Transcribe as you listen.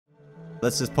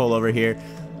let's just pull over here.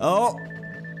 Oh!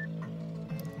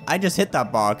 I just hit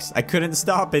that box. I couldn't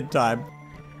stop in time.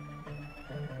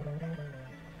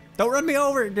 Don't run me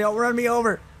over! Don't run me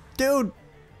over! Dude!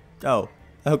 Oh,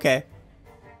 okay.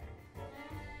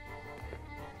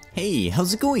 Hey,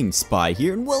 how's it going? Spy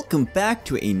here, and welcome back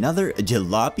to another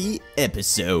Jalopy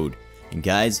episode. And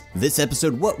guys, this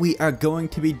episode, what we are going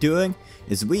to be doing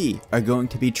is we are going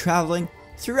to be traveling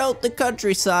throughout the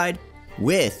countryside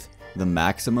with the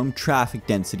maximum traffic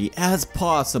density as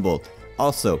possible.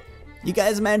 Also, you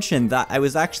guys mentioned that I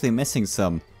was actually missing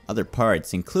some other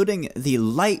parts, including the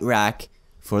light rack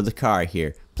for the car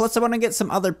here. Plus, I want to get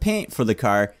some other paint for the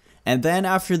car, and then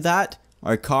after that,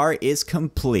 our car is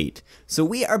complete. So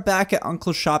we are back at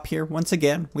Uncle's shop here once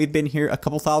again. We've been here a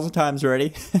couple thousand times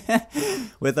already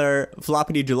with our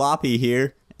floppity jalopy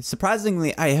here.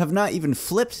 Surprisingly, I have not even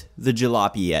flipped the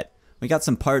jalopy yet. We got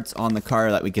some parts on the car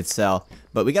that we could sell,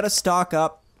 but we got to stock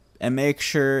up and make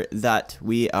sure that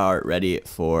we are ready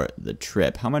for the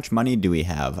trip. How much money do we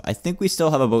have? I think we still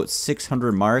have about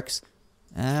 600 marks.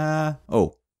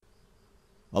 Oh.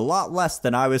 A lot less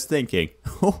than I was thinking.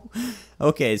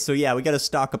 Okay, so yeah, we gotta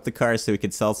stock up the car so we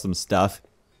can sell some stuff.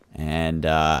 And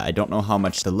I don't know how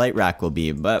much the light rack will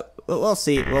be, but we'll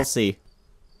see, we'll see.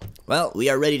 Well, we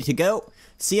are ready to go.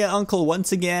 See ya, Uncle,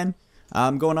 once again.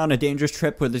 I'm going on a dangerous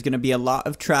trip where there's gonna be a lot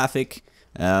of traffic.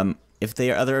 If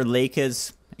there are other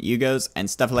Laikas, Yugos, and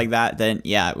stuff like that, then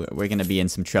yeah, we're gonna be in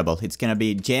some trouble. It's gonna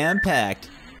be jam-packed.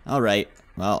 Alright.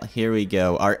 Well, here we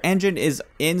go. Our engine is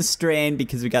in strain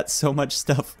because we got so much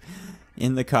stuff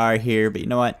in the car here, but you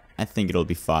know what? I think it'll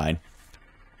be fine.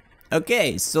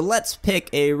 Okay, so let's pick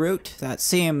a route that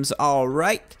seems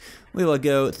alright. We will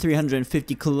go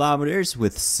 350 kilometers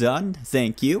with sun,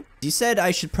 thank you. You said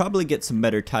I should probably get some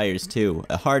better tires too.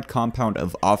 A hard compound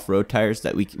of off-road tires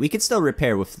that we could still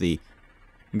repair with the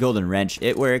golden wrench.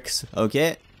 It works,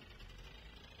 okay.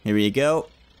 Here we go.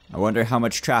 I wonder how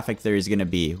much traffic there is gonna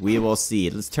be. We will see.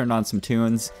 Let's turn on some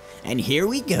tunes. And here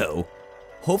we go.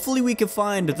 Hopefully we can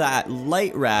find that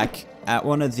light rack at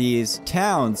one of these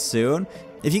towns soon.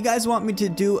 If you guys want me to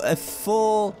do a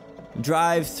full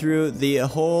drive through the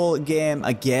whole game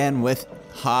again with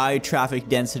high traffic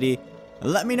density,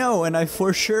 let me know and I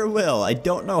for sure will. I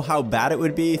don't know how bad it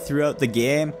would be throughout the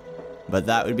game, but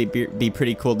that would be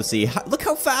pretty cool to see. Look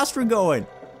how fast we're going.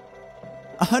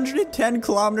 110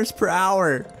 kilometers per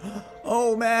hour.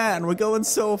 Oh man, we're going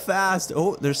so fast.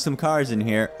 Oh, there's some cars in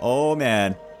here. Oh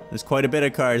man, there's quite a bit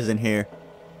of cars in here.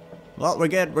 Well, we're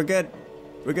good, we're good.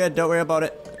 We're good, don't worry about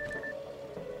it.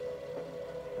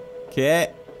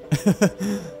 Okay.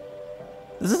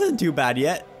 This isn't too bad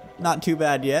yet. Not too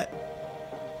bad yet.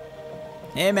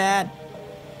 Hey man.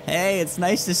 Hey, it's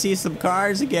nice to see some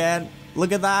cars again.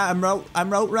 Look at that,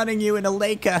 I'm outrunning you in a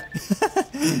Laika.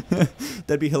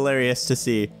 That'd be hilarious to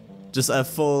see. Just a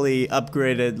fully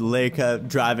upgraded Laika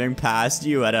driving past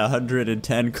you at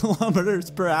 110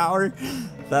 kilometers per hour.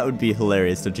 That would be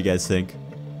hilarious, don't you guys think?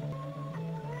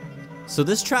 So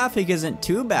this traffic isn't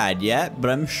too bad yet, but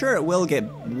I'm sure it will get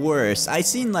worse. I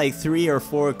seen like 3 or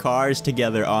 4 cars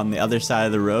together on the other side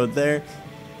of the road there,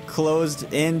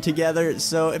 closed in together.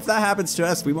 So if that happens to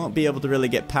us, we won't be able to really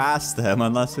get past them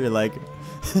unless we like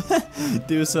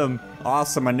do some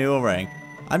awesome maneuvering.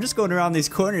 I'm just going around these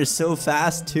corners so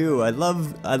fast too. I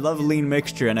love lean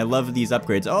mixture and I love these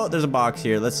upgrades. Oh, there's a box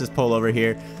here. Let's just pull over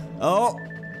here. Oh,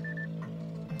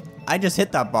 I just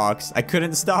hit that box. I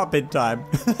couldn't stop in time.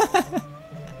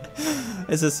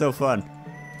 This is so fun.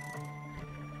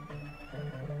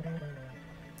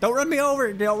 Don't run me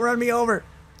over. Don't run me over.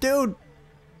 Dude.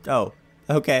 Oh,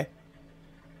 okay.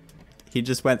 He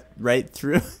just went right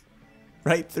through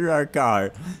our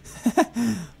car.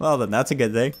 Well then, that's a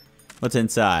good thing. What's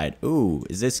inside? Ooh,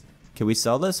 is this, can we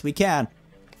sell this? We can.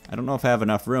 I don't know if I have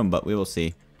enough room, but we will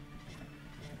see.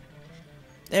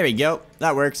 There we go.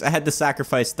 That works. I had to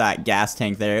sacrifice that gas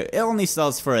tank there. It only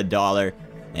sells for $1,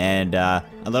 and a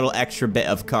little extra bit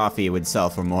of coffee would sell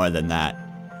for more than that.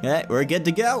 Okay, we're good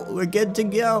to go. We're good to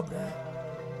go.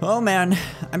 Oh man,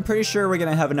 I'm pretty sure we're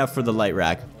gonna have enough for the light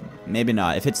rack. Maybe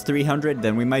not. If it's 300,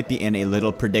 then we might be in a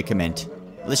little predicament.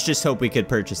 Let's just hope we could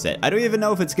purchase it. I don't even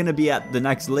know if it's gonna be at the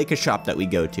next Laika shop that we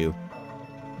go to.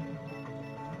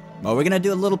 Well, we're gonna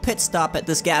do a little pit stop at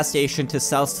this gas station to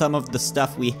sell some of the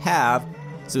stuff we have,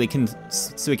 so we can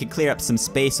clear up some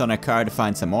space on our car to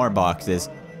find some more boxes,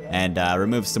 and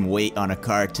remove some weight on a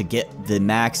car to get the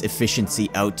max efficiency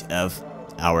out of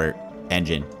our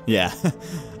engine. Yeah.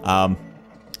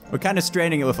 We're kind of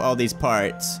straining it with all these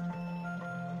parts.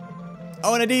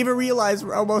 Oh, and I didn't even realize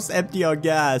we're almost empty on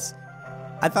gas.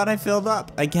 I thought I filled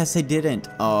up. I guess I didn't.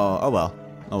 Oh well.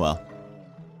 Oh well.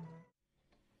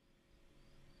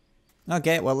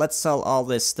 Okay, well, let's sell all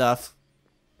this stuff.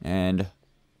 And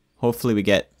hopefully we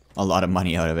get a lot of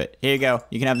money out of it. Here you go.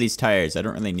 You can have these tires. I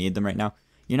don't really need them right now.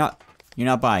 You're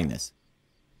not buying this.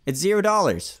 It's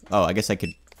 $0. Oh, I guess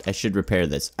I should repair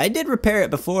this. I did repair it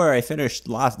before I finished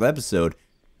last episode.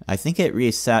 I think it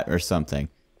reset or something.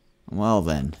 Well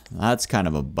then, that's kind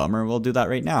of a bummer. We'll do that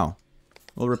right now.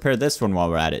 We'll repair this one while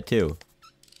we're at it too.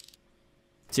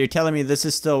 So you're telling me this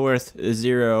is still worth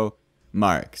 0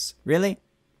 marks? Really?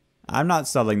 I'm not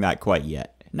selling that quite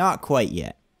yet. Not quite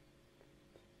yet.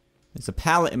 There's a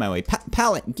pallet in my way.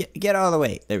 Pallet, get out of the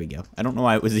way. There we go. I don't know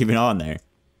why it was even on there.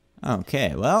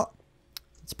 Okay, well,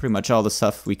 that's pretty much all the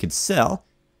stuff we could sell.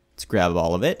 Let's grab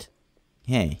all of it.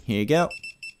 Hey, here you go.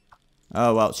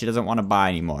 Oh, well, she doesn't want to buy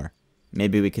anymore.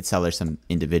 Maybe we could sell her some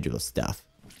individual stuff.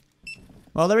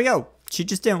 Well, there we go. She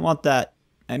just didn't want that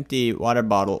empty water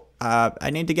bottle. I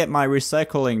need to get my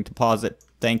recycling deposit.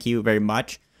 Thank you very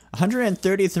much.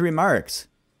 133 marks.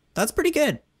 That's pretty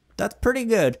good. That's pretty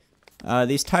good.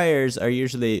 These tires are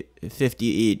usually 50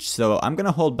 each, so I'm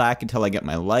gonna hold back until I get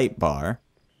my light bar.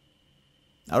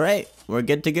 Alright, we're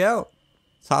good to go.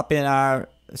 Let's hop in our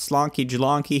slonky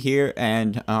jalonky here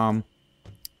and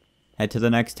head to the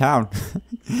next town.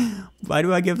 Why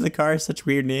do I give the car such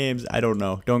weird names? I don't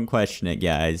know. Don't question it,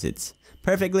 guys. It's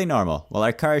perfectly normal. Well,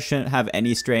 our car shouldn't have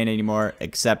any strain anymore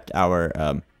except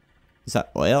our, is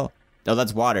that oil? Oh,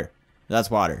 that's water. That's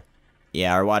water.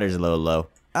 Yeah, our water's a little low.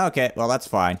 Okay, well, that's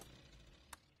fine.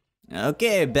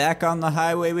 Okay, back on the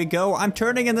highway we go. I'm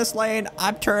turning in this lane.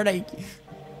 I'm turning.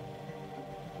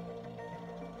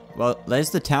 Well, there's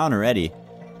the town already.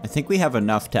 I think we have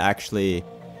enough to actually...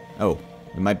 Oh,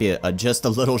 we might be just a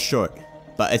little short.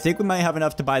 But I think we might have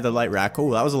enough to buy the light rack.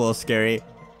 Oh, that was a little scary.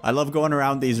 I love going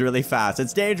around these really fast.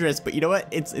 It's dangerous, but you know what?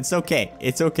 It's okay.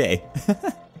 It's okay.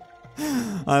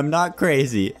 I'm not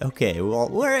crazy. Okay, well,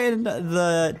 we're in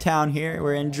the town here.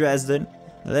 We're in Dresden.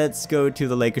 Let's go to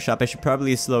the Laika shop. I should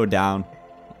probably slow down.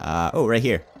 Oh, right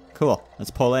here. Cool.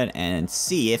 Let's pull in and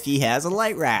see if he has a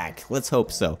light rack. Let's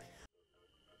hope so.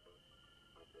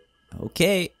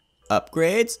 Okay,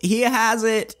 upgrades. He has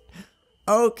it.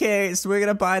 Okay, so we're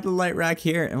gonna buy the light rack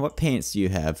here. And what paints do you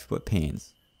have? What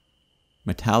paints?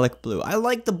 Metallic blue. I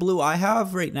like the blue I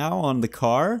have right now on the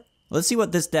car. Let's see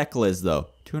what this decal is though.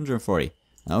 240.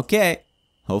 Okay,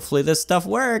 hopefully this stuff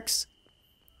works.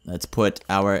 Let's put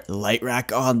our light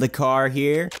rack on the car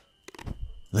here.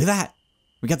 Look at that.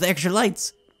 We got the extra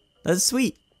lights. That's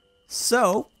sweet.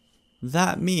 So,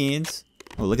 that means...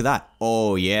 Oh, look at that.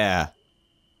 Oh, yeah.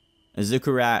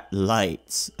 Zuccarat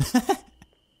lights.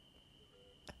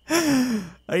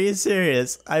 Are you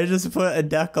serious? I just put a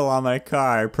decal on my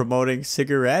car promoting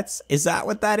cigarettes? Is that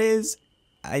what that is?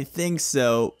 I think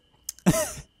so.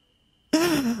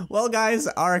 Well, guys,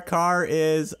 our car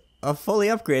is fully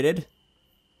upgraded.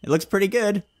 It looks pretty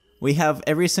good. We have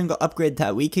every single upgrade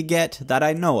that we could get that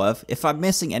I know of. If I'm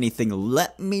missing anything,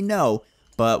 let me know.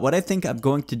 But what I think I'm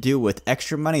going to do with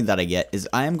extra money that I get is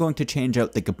I am going to change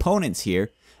out the components here.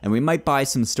 And we might buy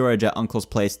some storage at Uncle's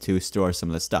place to store some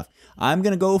of the stuff. I'm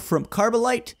going to go from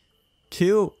Carbolite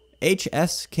to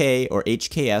HSK or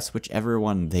HKS, whichever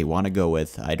one they want to go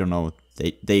with. I don't know.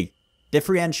 They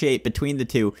differentiate between the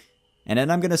two. And then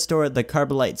I'm going to store the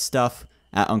Carbolite stuff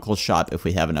at Uncle's shop if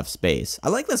we have enough space. I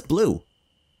like this blue.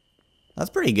 That's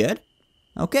pretty good.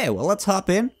 Okay, well, let's hop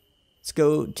in. Let's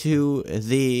go to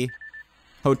the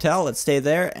hotel. Let's stay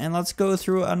there. And let's go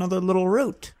through another little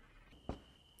route.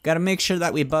 Gotta make sure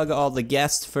that we bug all the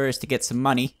guests first to get some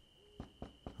money.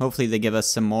 Hopefully they give us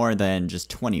some more than just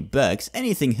 20 bucks.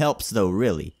 Anything helps though,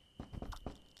 really.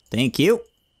 Thank you.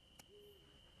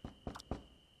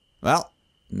 Well,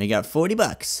 we got 40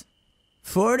 bucks.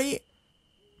 40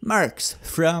 marks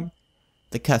from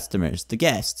the customers, the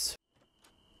guests.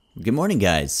 Good morning,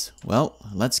 guys. Well,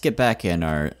 let's get back in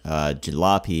our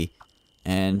jalopy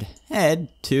and head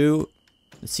to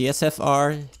the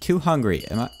CSFR to Hungary.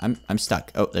 I'm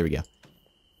stuck. Oh, there we go.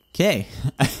 Okay.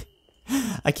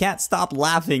 I can't stop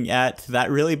laughing at that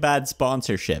really bad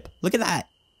sponsorship. Look at that.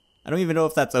 I don't even know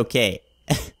if that's okay.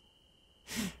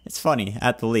 It's funny,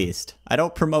 at the least. I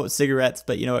don't promote cigarettes,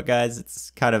 but you know what, guys?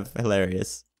 It's kind of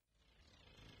hilarious.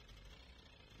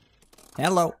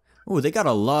 Hello. Oh, they got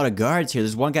a lot of guards here.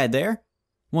 There's one guy there,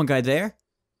 one guy there,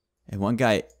 and one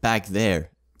guy back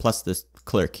there, plus this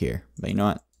clerk here. But you know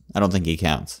what? I don't think he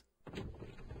counts.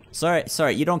 Sorry,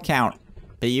 you don't count.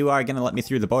 But you are gonna let me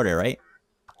through the border, right?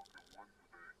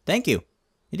 Thank you.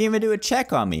 You didn't even do a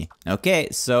check on me. Okay,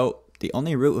 so the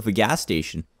only route with a gas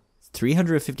station is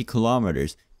 350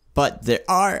 kilometers. But there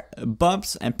are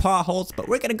bumps and potholes, but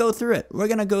we're gonna go through it. We're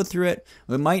gonna go through it.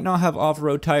 We might not have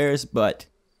off-road tires, but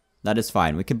That is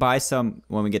fine. We could buy some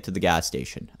when we get to the gas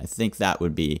station. I think that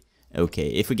would be okay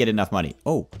if we get enough money.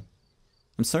 Oh,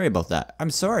 I'm sorry about that.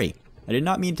 I'm sorry. I did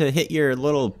not mean to hit your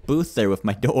little booth there with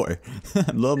my door.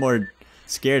 I'm a little more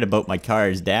scared about my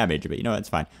car's damage, but you know, it's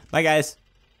fine. Bye, guys.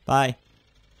 Bye.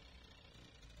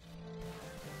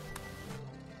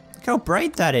 Look how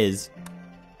bright that is.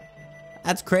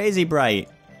 That's crazy bright.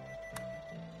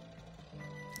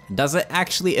 Does it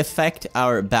actually affect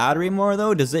our battery more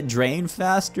though? Does it drain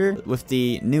faster with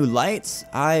the new lights?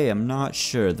 I am not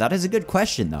sure. That is a good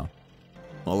question though.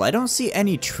 Well, I don't see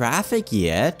any traffic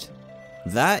yet.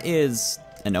 That is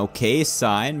an okay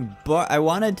sign, but I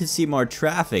wanted to see more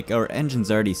traffic. Our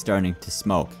engine's already starting to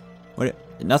smoke. What?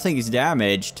 Nothing is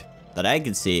damaged that I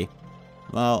can see.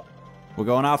 Well, we're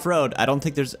going off-road. I don't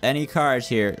think there's any cars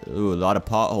here. Ooh, a lot of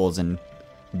potholes and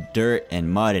dirt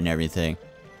and mud and everything.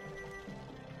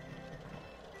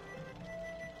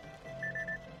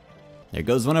 There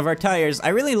goes one of our tires. I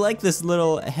really like this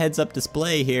little heads-up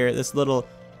display here. This little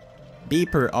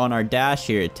beeper on our dash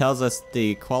here. It tells us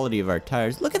the quality of our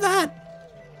tires. Look at that!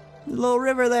 The little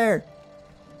river there.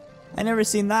 I never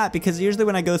seen that because usually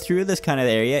when I go through this kind of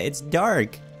area, it's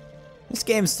dark. This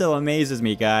game still amazes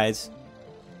me, guys.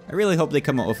 I really hope they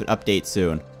come out with an update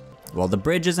soon. Well, the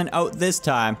bridge isn't out this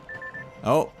time.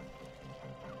 Oh.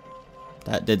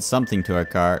 That did something to our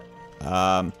car.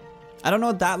 I don't know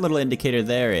what that little indicator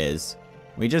there is.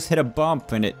 We just hit a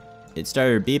bump and it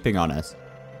started beeping on us.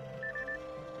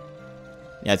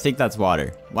 Yeah, I think that's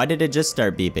water. Why did it just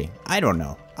start beeping? I don't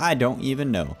know. I don't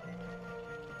even know.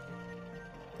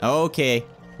 Okay.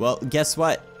 Well, guess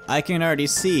what? I can already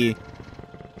see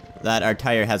that our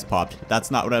tire has popped. That's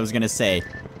not what I was gonna say.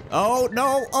 Oh,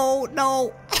 no! Oh,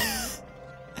 no!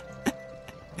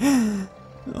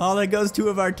 Oh, there goes two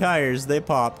of our tires. They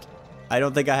popped. I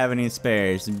don't think I have any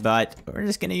spares, but we're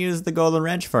just gonna use the golden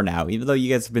wrench for now, even though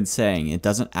you guys have been saying it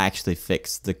doesn't actually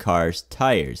fix the car's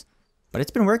tires. But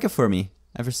it's been working for me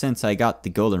ever since I got the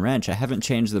golden wrench. I haven't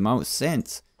changed them out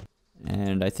since.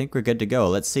 And I think we're good to go.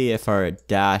 Let's see if our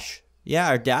dash... Yeah,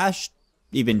 our dash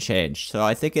even changed, so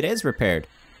I think it is repaired.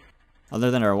 Other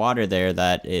than our water there,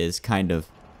 that is kind of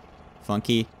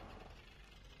funky.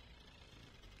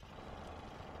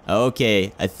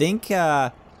 Okay, I think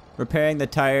repairing the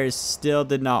tires still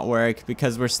did not work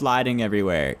because we're sliding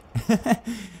everywhere.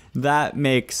 That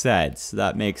makes sense.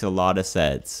 That makes a lot of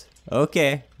sense.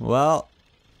 Okay, well,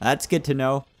 that's good to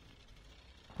know.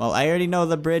 Well, I already know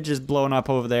the bridge is blown up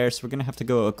over there, so we're gonna have to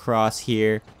go across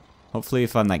here. Hopefully we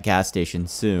find that gas station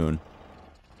soon.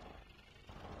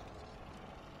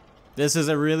 This is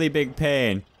a really big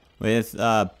pain with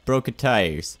broken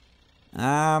tires.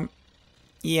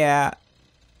 Yeah.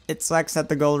 It sucks that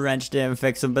the gold wrench didn't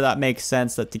fix them, but that makes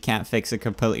sense that they can't fix a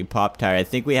completely popped tire. I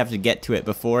think we have to get to it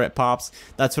before it pops.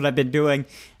 That's what I've been doing.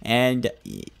 And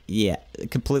yeah,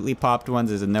 completely popped ones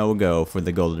is a no-go for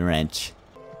the golden wrench.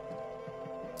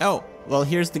 Oh, well,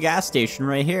 here's the gas station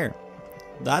right here.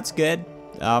 That's good.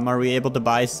 Are we able to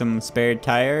buy some spare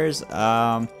tires?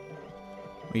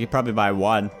 We could probably buy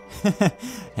one.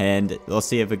 And we'll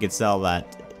see if we can sell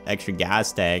that extra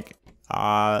gas tank.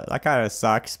 That kind of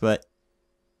sucks, but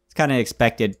it's kind of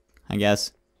expected, I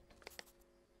guess.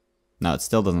 No, it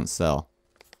still doesn't sell.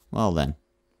 Well then,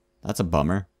 that's a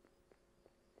bummer.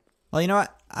 Well, you know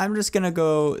what? I'm just gonna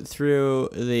go through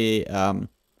the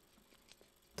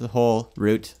whole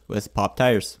route with pop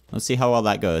tires. Let's see how well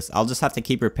that goes. I'll just have to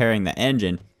keep repairing the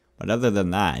engine, but other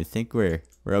than that, I think we're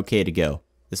okay to go.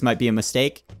 This might be a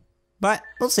mistake, but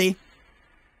we'll see.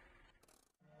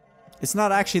 It's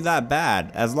not actually that bad.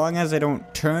 As long as I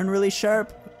don't turn really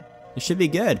sharp, it should be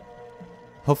good.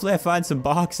 Hopefully I find some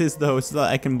boxes though so that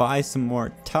I can buy some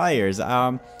more tires.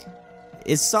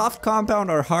 Is soft compound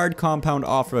or hard compound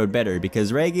off-road better?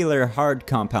 Because regular hard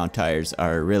compound tires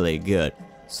are really good.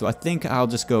 So I think I'll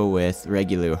just go with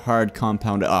regular hard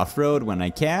compound off-road when I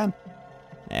can.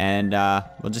 And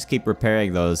we'll just keep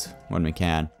repairing those when we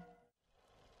can.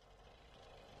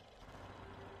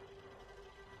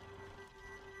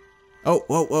 Oh,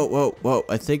 whoa, whoa, whoa, whoa.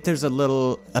 I think there's a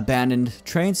little abandoned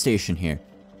train station here.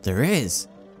 There is.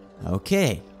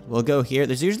 Okay, we'll go here.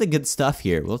 There's usually good stuff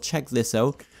here. We'll check this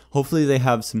out. Hopefully they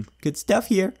have some good stuff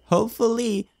here.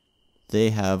 Hopefully. They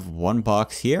have one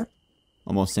box here.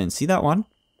 Almost didn't see that one.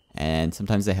 And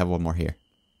sometimes they have one more here.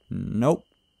 Nope.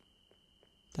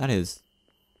 That is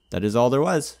all there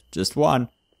was. Just one.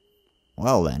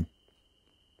 Well then.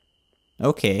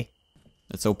 Okay.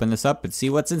 Let's open this up and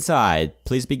see what's inside.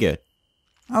 Please be good.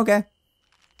 Okay.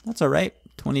 That's alright.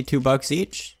 22 bucks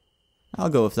each. I'll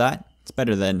go with that. It's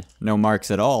better than no marks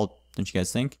at all, don't you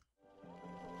guys think?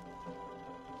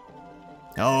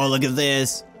 Oh, look at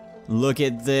this. Look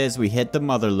at this. We hit the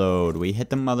mother load. We hit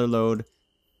the mother load.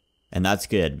 And that's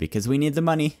good because we need the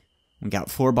money. We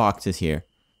got 4 boxes here.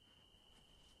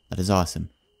 That is awesome.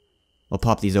 We'll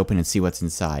pop these open and see what's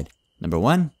inside. Number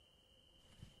 1.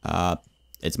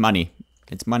 It's money.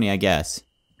 It's money, I guess.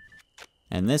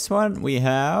 And this one we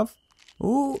have...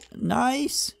 Ooh,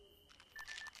 nice.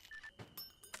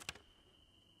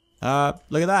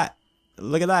 Look at that.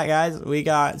 Look at that, guys. We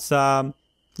got some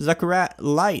Zuckerrat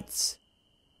lights.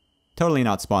 Totally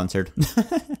not sponsored.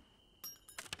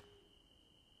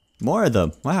 More of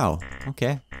them. Wow.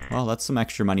 Okay. Well, that's some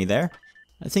extra money there.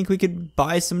 I think we could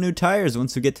buy some new tires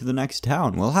once we get to the next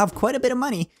town. We'll have quite a bit of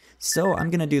money, so I'm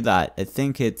gonna do that. I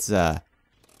think it's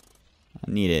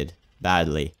needed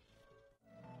badly.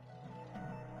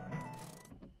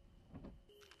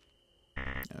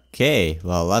 Okay,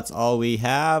 well, that's all we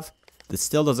have. This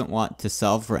still doesn't want to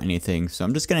sell for anything, so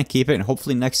I'm just gonna keep it, and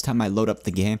hopefully next time I load up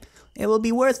the game, it will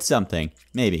be worth something.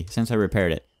 Maybe, since I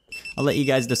repaired it. I'll let you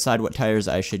guys decide what tires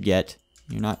I should get.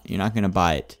 You're not gonna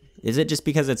buy it. Is it just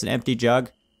because it's an empty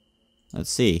jug? Let's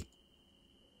see.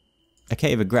 I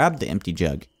can't even grab the empty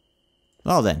jug.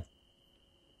 Well then.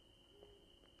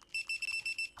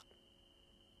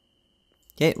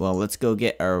 Okay, well, let's go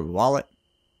get our wallet.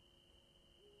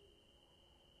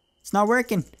 It's not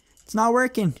working. It's not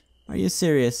working. Are you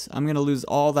serious? I'm gonna lose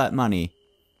all that money.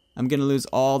 I'm gonna lose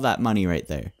all that money right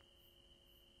there.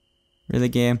 Really,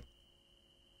 game?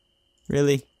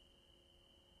 Really?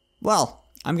 Well,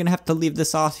 I'm gonna have to leave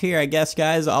this off here, I guess,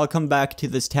 guys. I'll come back to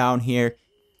this town here.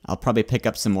 I'll probably pick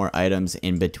up some more items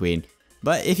in between.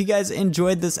 But if you guys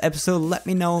enjoyed this episode, let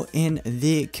me know in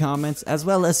the comments, as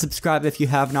well as subscribe if you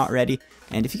have not already.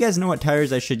 And if you guys know what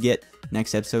tires I should get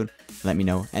next episode, let me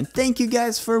know. And thank you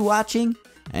guys for watching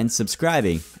and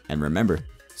subscribing. And remember,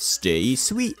 stay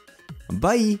sweet.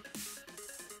 Bye.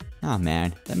 Oh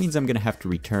man, that means I'm gonna have to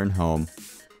return home.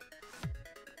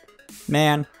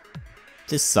 Man,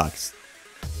 this sucks.